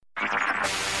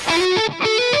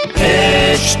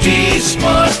HD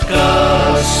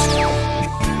Smartcast.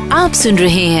 आप सुन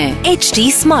रहे हैं HD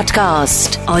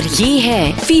Smartcast और ये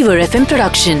है fever FM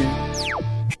production.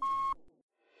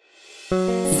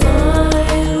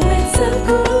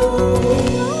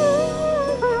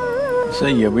 So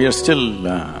yeah, we are still…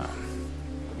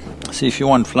 see, if you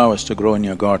want flowers to grow in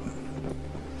your garden,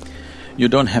 you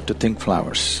don't have to think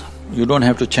flowers, you don't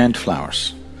have to chant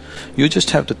flowers. You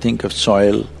just have to think of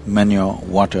soil, manure,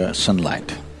 water,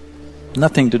 sunlight.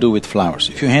 Nothing to do with flowers.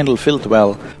 If you handle filth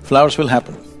well, flowers will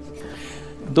happen.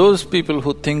 Those people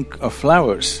who think of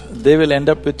flowers, they will end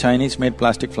up with Chinese-made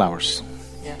plastic flowers.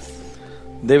 Yes.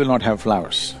 They will not have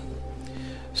flowers.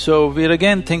 So we're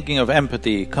again thinking of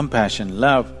empathy, compassion,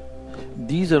 love.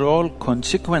 These are all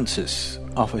consequences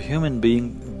of a human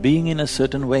being in a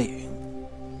certain way.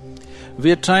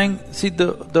 We are trying… see,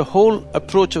 the whole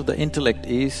approach of the intellect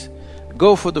is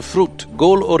go for the fruit,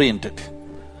 goal-oriented.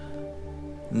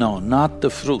 No, not the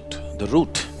fruit, the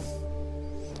root.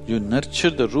 You nurture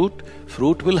the root,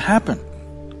 fruit will happen.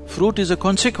 Fruit is a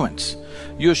consequence.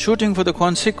 You're shooting for the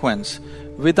consequence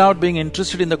without being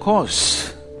interested in the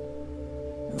cause.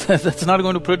 That's not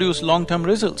going to produce long-term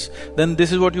results. Then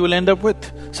this is what you will end up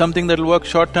with, something that'll work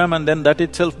short-term and then that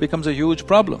itself becomes a huge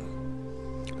problem.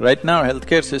 Right now,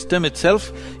 healthcare system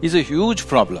itself is a huge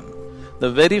problem. The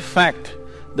very fact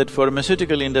that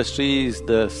pharmaceutical industry is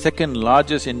the second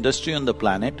largest industry on the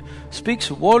planet speaks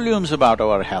volumes about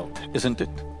our health, isn't it?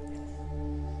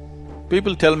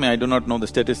 People tell me, I do not know the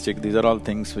statistic, these are all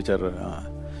things which are,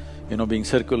 being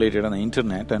circulated on the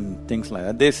internet and things like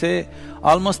that. They say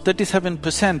almost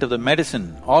 37% of the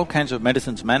medicine, all kinds of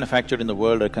medicines manufactured in the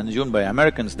world are consumed by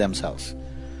Americans themselves.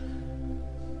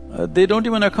 They don't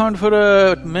even account for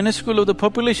a minuscule of the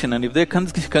population, and if they're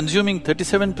consuming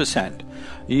 37%,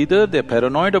 either they're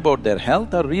paranoid about their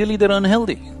health or really they're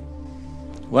unhealthy.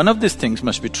 One of these things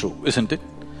must be true, isn't it?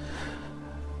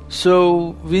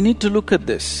 So, we need to look at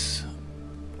this.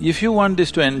 If you want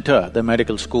this to enter the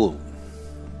medical school,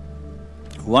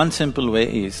 one simple way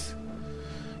is,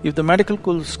 if the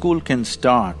medical school can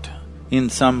start in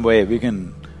some way, we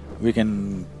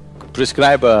can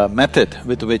prescribe a method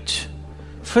with which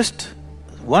first,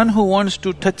 one who wants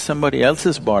to touch somebody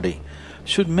else's body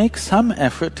should make some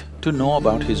effort to know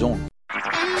about his own.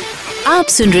 आप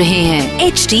सुन रहे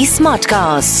हैं HD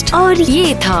Smartcast और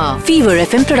ये था fever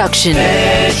FM production.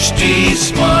 HD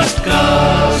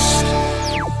Smartcast.